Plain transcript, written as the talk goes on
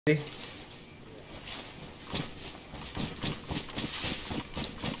Damn,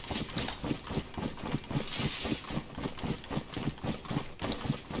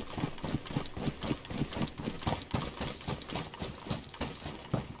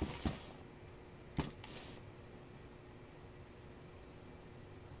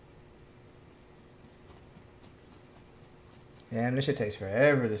 this shit takes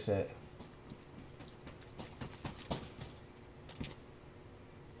forever to set.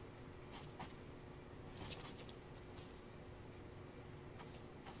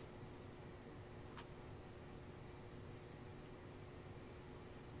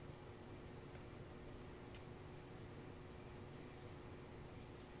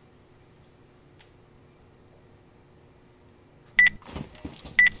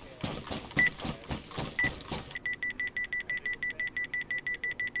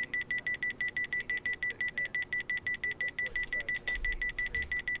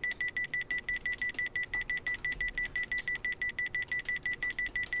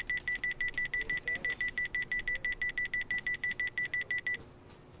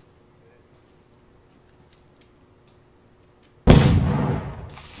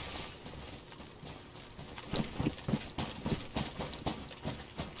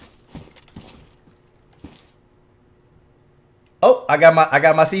 Oh, I got my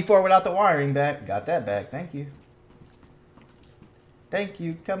C4 without the wiring back. Got that back. Thank you. Thank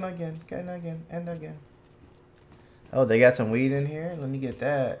you. Come again. Come again. And again. Oh, they got some weed in here. Let me get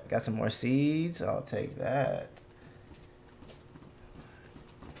that. Got some more seeds. I'll take that.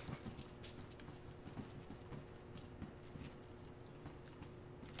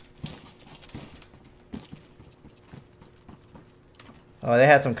 Oh, they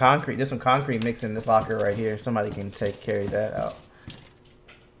had some concrete. There's some concrete mixed in this locker right here. Somebody can carry that out.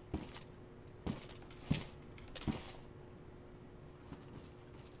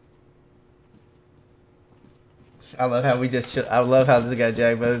 I love how we just chill. I love how this guy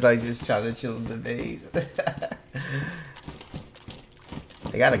Jack was like just trying to chill in the base.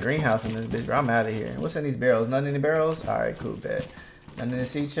 They got a greenhouse in this bitch, bro. I'm out of here. What's in these barrels? Nothing in the barrels? Alright, cool, bet. Nothing in the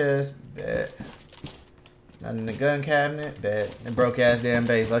sea chest? Bet. Nothing in the gun cabinet? Bet. And broke ass damn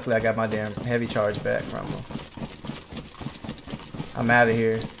base. Luckily I got my damn heavy charge back from them. I'm out of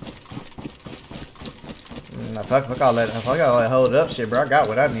here. Fuck all that hold up shit, bro. I got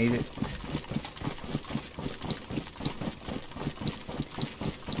what I needed.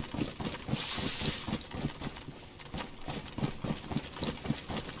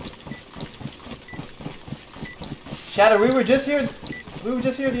 Shadow, we were just here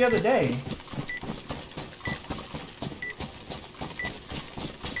the other day.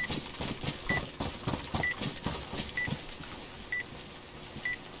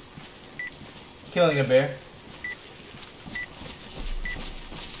 Killing a bear.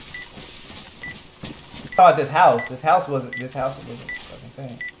 Oh, this house wasn't a fucking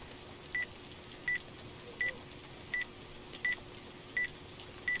thing.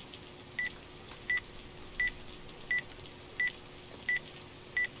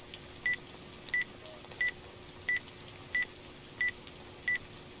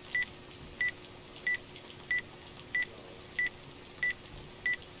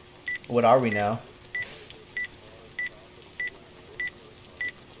 What are we now?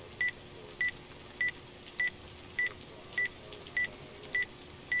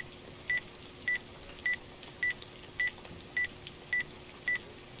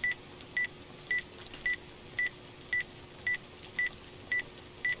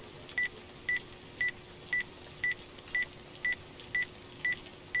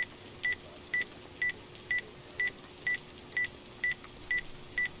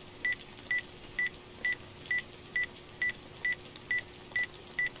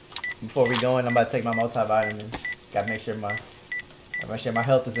 Before we go in, I'm about to take my multivitamins. Gotta make sure my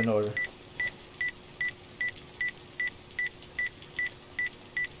health is in order.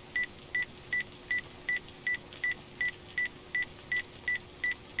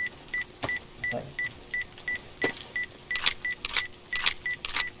 Okay.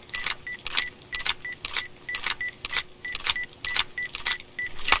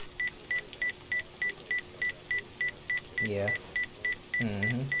 Yeah.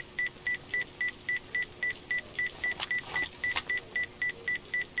 Mm-hmm.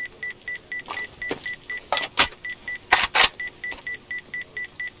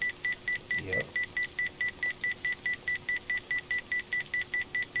 Yep.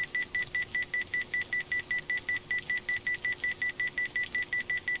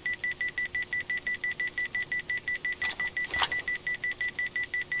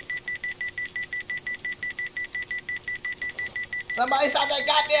 Somebody stop that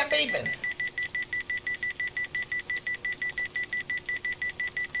goddamn beeping.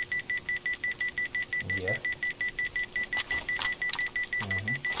 Yeah.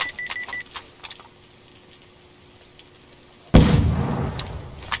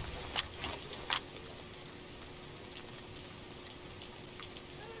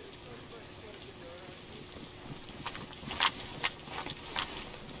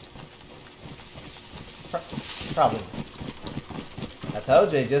 Probably. I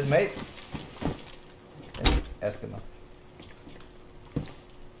told you, it just made Eskimo.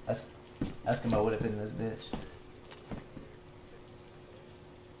 Eskimo would have been this bitch.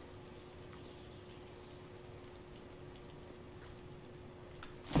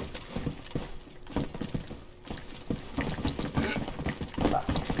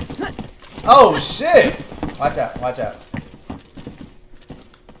 Oh shit! Watch out, watch out.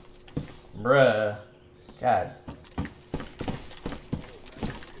 Bruh. God.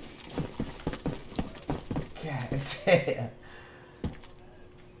 God damn.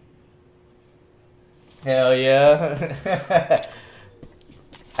 Hell yeah.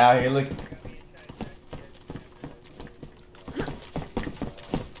 Out here looking.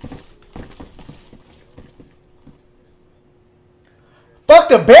 Fuck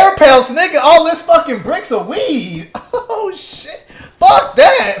the bear pelts, nigga. All this fucking bricks of weed. Oh shit. Fuck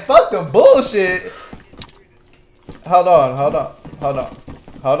that. Fuck the bullshit. Hold on, hold on, hold on.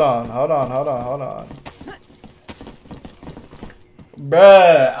 Hold on, hold on, hold on, hold on.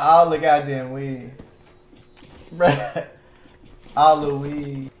 Bruh, all the goddamn weed. Bruh, all the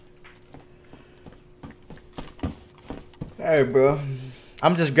weed. Alright, bro.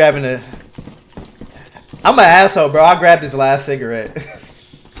 I'm just grabbing a... I'm an asshole, bro. I grabbed his last cigarette.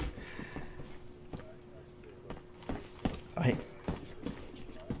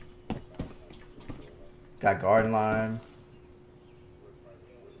 Got garden lime.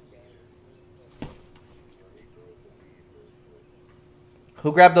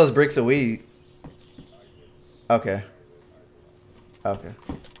 Who grabbed those bricks of weed? Okay. Okay.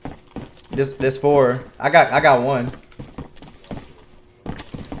 This 4. I got 1.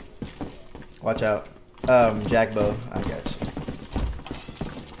 Watch out. Jackbo, I got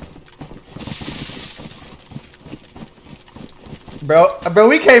you. Bro,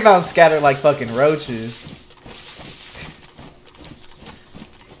 we came out and scattered like fucking roaches.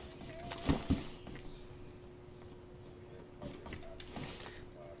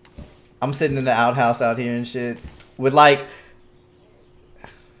 I'm sitting in the outhouse out here and shit with like,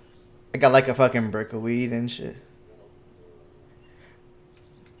 I got like a fucking brick of weed and shit.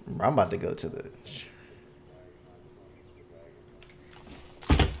 I'm about to go to the.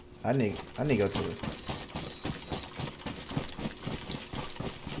 I need to go to the.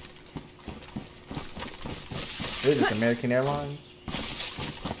 Is this American Airlines?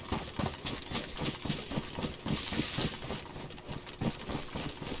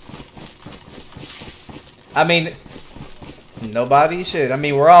 I mean, nobody? Shit. I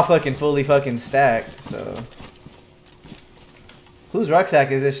mean, we're all fucking fully fucking stacked, so. Whose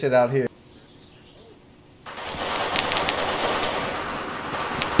rucksack is this shit out here?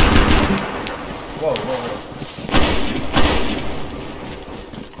 Whoa, whoa, whoa.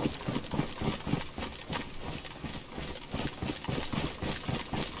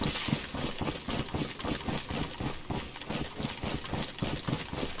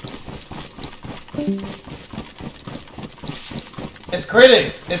 It's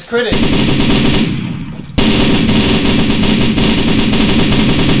critics. It's critics.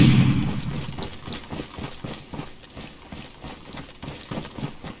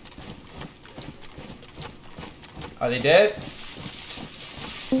 Are they dead?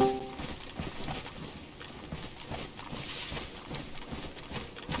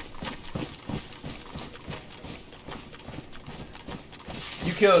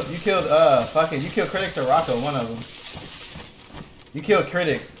 You killed you killed Critics or Rocco, one of them. You killed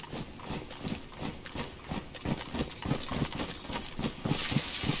Critics.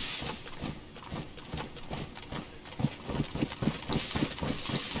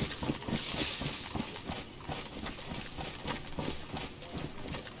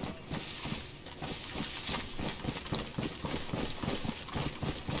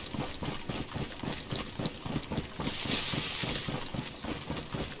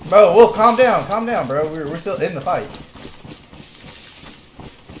 Bro, Wolf, calm down, bro. We're still in the fight.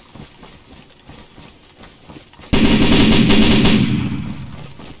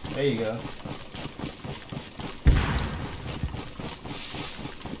 There you go.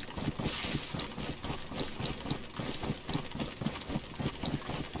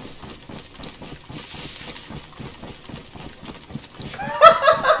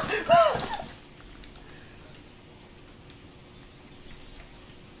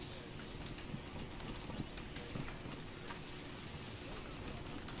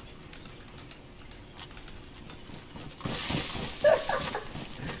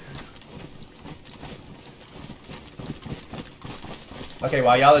 Okay,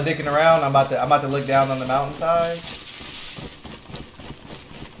 while y'all are dicking around, I'm about to look down on the mountainside.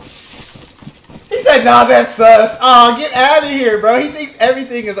 He said, "Nah, that's sus." Oh, get out of here, bro. He thinks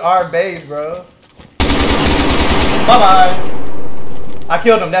everything is our base, bro. Bye bye. I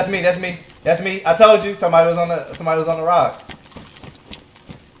killed him. That's me. That's me. That's me. I told you somebody was on the rocks.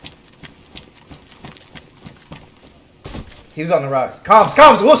 He was on the rocks.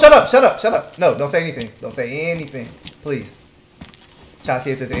 Comms. Will, shut up. No, don't say anything. Don't say anything, please. Trying to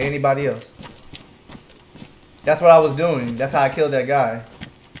see if there's anybody else. That's what I was doing. That's how I killed that guy.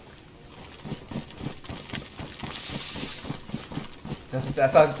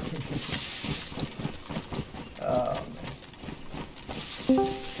 That's how. Oh man.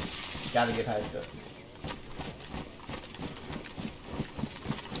 Gotta get hyped up.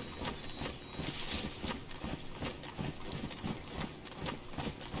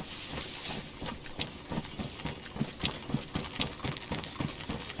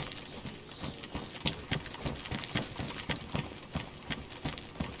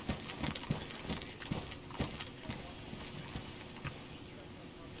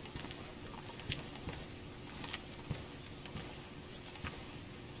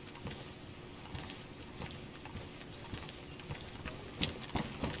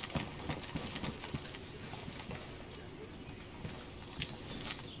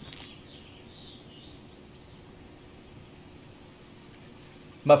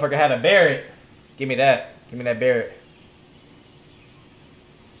 Motherfucker had a Barrett. Give me that. Give me that Barrett.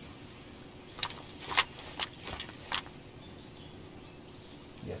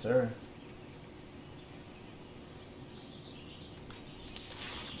 Yes, sir.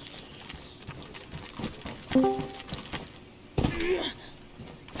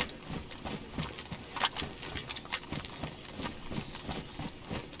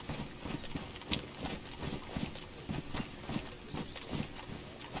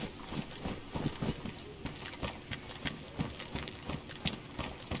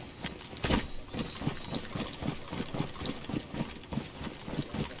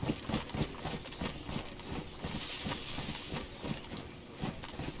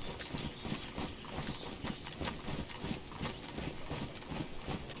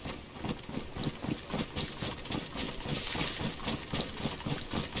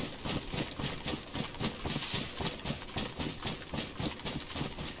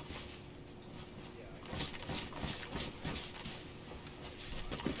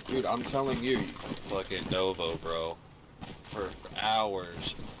 Dude, I'm telling you, fucking Novo, bro, for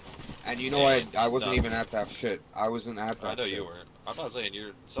hours. And you know, I wasn't even at that shit. I wasn't at that. I know shit. You weren't. I'm not saying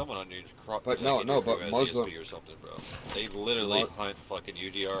you're someone on your crop. But no, but Muslim or something, bro. They literally hunt fucking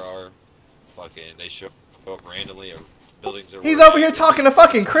UDRR. Fucking, they show up randomly. Or buildings are. He's over here talking to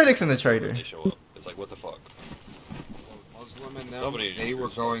fucking critics in the trader. They show up. It's like, what the fuck? Muslim and them, they were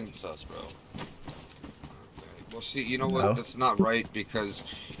going sus, bro. Well, see, you know what? No. That's not right because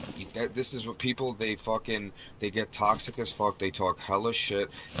this is what people, they get toxic as fuck. They talk hella shit.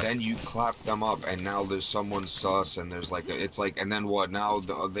 Then you clap them up, and now there's someone sus, and there's like, it's like, and then what? Now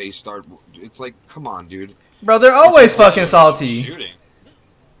they start. It's like, come on, dude. Bro, they're always fucking salty. Shooting.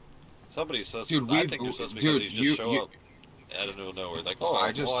 Somebody's sus. Dude, I think you're sus because you just show up out of nowhere. Like, oh,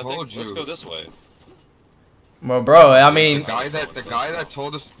 I just told you. Let's go this way. Well, bro, I mean, the guy that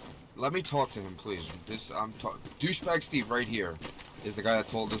told us. Let me talk to him, please. Douchebag Steve right here is the guy that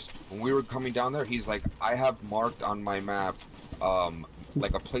told us when we were coming down there. He's like, I have marked on my map,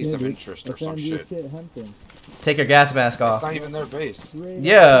 like a place of interest or some shit. Take your gas mask off. It's not even their base.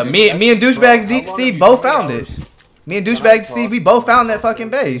 Yeah, me and Douchebag Steve both found it. Me and Douchebag Steve, we both found that fucking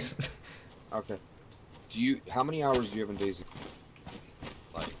base. Okay. How many hours do you have in DayZ?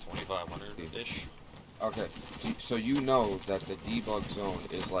 Like 2,500-ish. Okay, so you know that the debug zone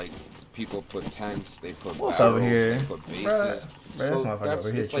is like people put tents, they put barrels, over here? They put bases. Bruh, so that's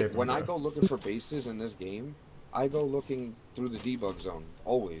over here it's like when I go looking for bases in this game, I go looking through the debug zone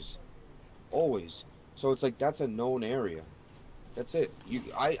always. So it's like that's a known area. That's it.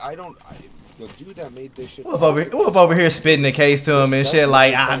 The dude that made this shit. We're over here spitting the case to him and shit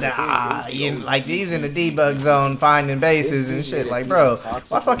like like he's in the debug zone finding bases and shit. Like, bro, why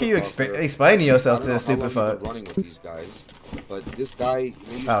the fuck are you explaining yourself to this stupid fuck? Running with these guys, but this guy.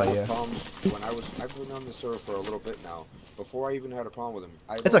 Problems when I've been on the server for a little bit now. Before I even had a problem with him.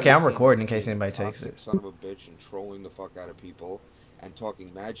 It's okay. I'm recording in case anybody takes it. Son of a bitch and trolling the fuck out of people and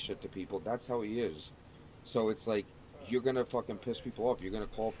talking mad shit to people. That's how he is. So it's like. You're gonna fucking piss people off. You're gonna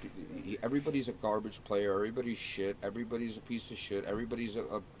call people. Everybody's a garbage player. Everybody's shit. Everybody's a piece of shit. Everybody's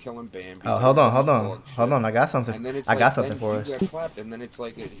a killing band. Oh, hold on. I got something. And then it's I got something for us. Get clapped, and then it's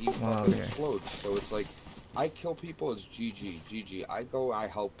like he fucking explodes. So it's like I kill people, it's GG. I go, I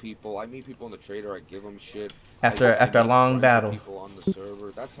help people. I meet people in the trader, I give them shit. After a long battle. People on the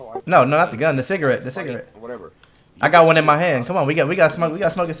server. That's how I play. No, not the gun, the cigarette, the cigarette. Whatever. I got one in my hand. Come on, we got smoke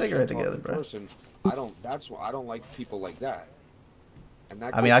a cigarette together, bro. Person, that's why I don't like people like that. And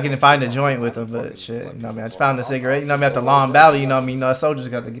that I mean, I can find a joint with them, but shit, you know what I mean? I just found a cigarette. You know what I mean? After a long battle, you know what I mean? Soldiers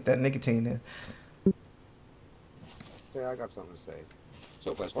got to get that nicotine in. Say, I got something to say.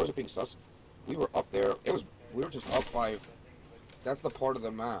 So, as far as it being sus, we were up there. We were just up by. That's the part of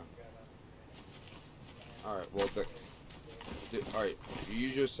the map. All right. Well, all right. You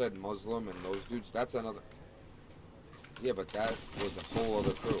just said Muslim and those dudes. That's another. Yeah, but that was a whole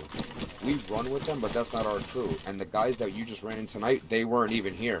other crew. We run with them, but that's not our crew. And the guys that you just ran into tonight, they weren't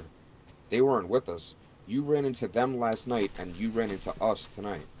even here. They weren't with us. You ran into them last night, and you ran into us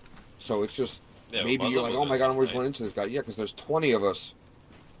tonight. So it's just, yeah, maybe you're like, oh my god, I'm always running into this guy. Yeah, because there's 20 of us.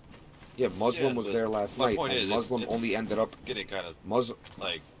 Yeah, Muslim was there last night, and Muslim only ended up getting kind of Muslim.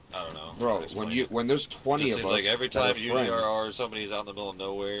 Like, I don't know. Bro, when there's 20 of us, like every time you or somebody's out in the middle of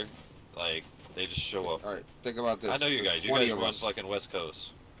nowhere, like. They just show up. Alright, think about this. I know you guys. You guys run fucking West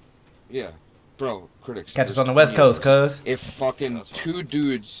Coast. Yeah. Bro, critics. Catch us on the West Coast, cuz. If fucking two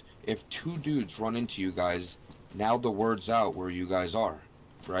dudes run into you guys, now the word's out where you guys are.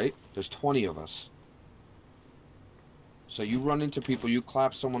 Right? There's 20 of us. So you run into people, you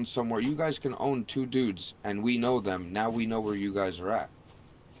clap someone somewhere, you guys can own 2 dudes, and we know them. Now we know where you guys are at.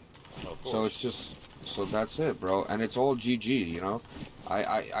 So it's just, so that's it, bro. And it's all GG, you know?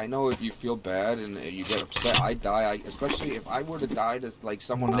 I know if you feel bad and you get upset, I die. Especially if I were to die to like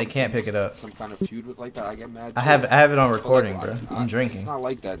someone they can't pick it up. Some kind of feud with like that, I get mad. I have it on recording, bro. I'm drinking. It's not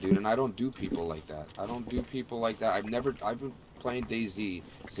like that, dude. And I don't do people like that. I've been playing DayZ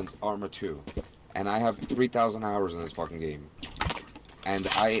since Arma 2, and I have 3,000 hours in this fucking game. And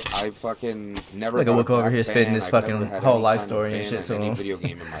I fucking never. Look at Wook over here spitting this fucking whole life story and shit to him. Any video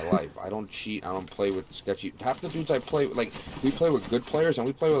game in my life. I don't cheat. I don't play with sketchy. Half the dudes I play with, like, we play with good players, and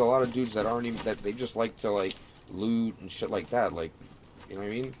we play with a lot of dudes that aren't even, that they just like to like loot and shit like that. Like, you know what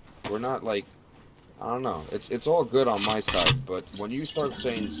I mean? We're not like, I don't know. It's all good on my side, but when you start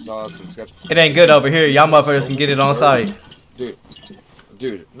saying sus and sketchy, it ain't good over here. Y'all motherfuckers can get it on site.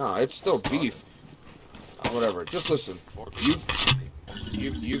 Dude, no, it's still beef. Whatever. Just listen.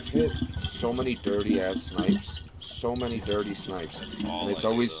 You've hit so many dirty ass snipes, so many dirty snipes, and it's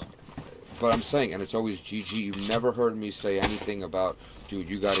always. But I'm saying, and it's always GG. You've never heard me say anything about, dude,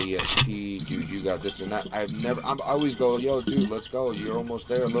 you got ESP, dude, you got this and that. I always go, yo, dude, let's go. You're almost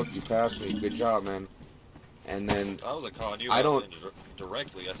there. Look, you passed me. Good job, man. And then I wasn't calling you. I don't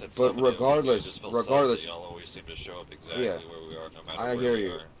directly. I said. But regardless, y'all always seem to show up exactly where we are, no matter I hear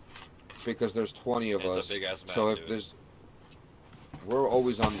you. Because there's 20 of us. So if there's. We're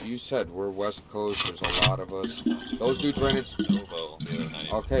always on. You said we're West Coast. There's a lot of us. Those dudes ran into.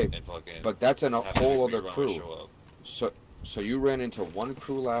 Okay, but that's in a whole other crew. So you ran into one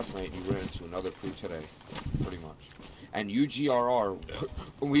crew last night. You ran into another crew today, pretty much. And UGRR,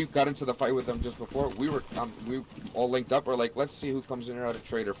 when we got into the fight with them just before, we all linked up. We're like, let's see who comes in or out of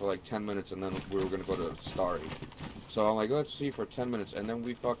trader for like 10 minutes, and then we were gonna go to Starry. So I'm like, let's see for 10 minutes, and then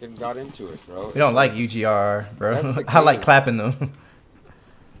we fucking got into it, bro. We don't like UGRR, bro. I like clapping them.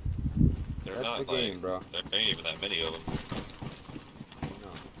 That's the game, bro. There ain't even that many of them. No.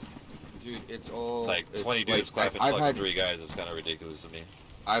 Dude, it's all... Like, 20 dudes clapping fucking 3 guys is kind of ridiculous to me.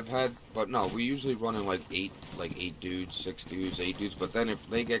 But no, we usually run in like 8 dudes, 6 dudes, 8 dudes, but then if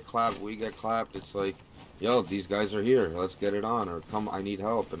they get clapped, we get clapped, it's like, yo, these guys are here, let's get it on, or come, I need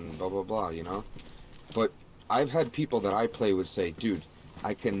help, and blah, blah, blah, you know? But I've had people that I play with say, dude,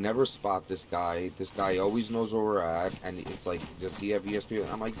 I can never spot this guy always knows where we're at, and it's like, does he have ESP?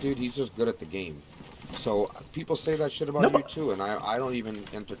 And I'm like, dude, he's just good at the game. So people say that shit about you too, and I don't even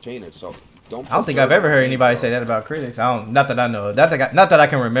entertain it, so don't. I don't think I've ever heard anybody say that about critics. Not that I know of. Not that I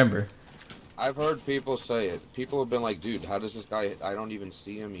can remember. I've heard people say it. People have been like, dude, how does this guy, I don't even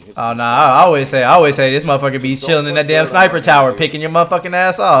see him. He hits oh, nah, I always say this motherfucker be chilling in that damn sniper tower, picking your motherfucking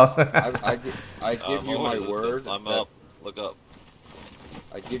ass off. I give you my word. I'm up. Look up.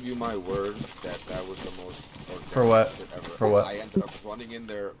 I give you my word that was the most for what? Shit ever. For what? I ended up running in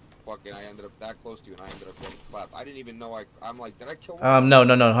there. Fucking, I ended up that close to you, and I ended up getting clapped. I didn't even know. I'm like, did I kill one? No.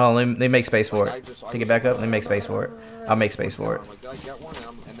 Hold on. They make space for it. Pick it back up. They make space for it. I'll make space for it. I'm like, did I get one?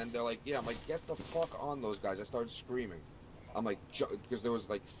 And then they're like, yeah. I'm like, get the fuck on those guys. I started screaming. I'm like, because there was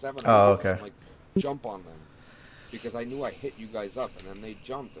like 7. Oh, okay. I'm like, jump on them. Because I knew I hit you guys up, and then they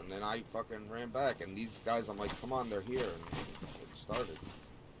jumped, and then I fucking ran back, and these guys, I'm like, come on, they're here, and it started.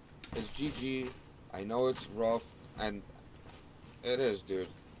 It's GG. I know it's rough, and it is, dude.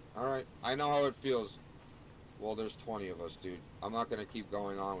 Alright, I know how it feels. Well, there's 20 of us, dude. I'm not gonna keep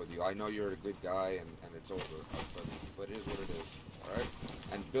going on with you. I know you're a good guy, and it's over. But it is what it is. All right.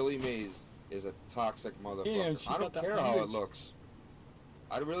 And Billy Mays is a toxic motherfucker. I don't care how it looks.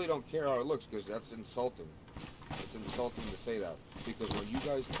 I really don't care how it looks because that's insulting. It's insulting to say that because when you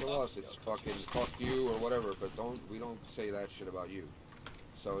guys kill us, it's fucking fuck you or whatever. But we don't say that shit about you.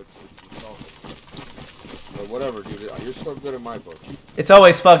 So it's insulting. But whatever, dude. You're still good in my book. It's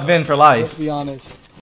always fuck Vin for life. Let's be honest.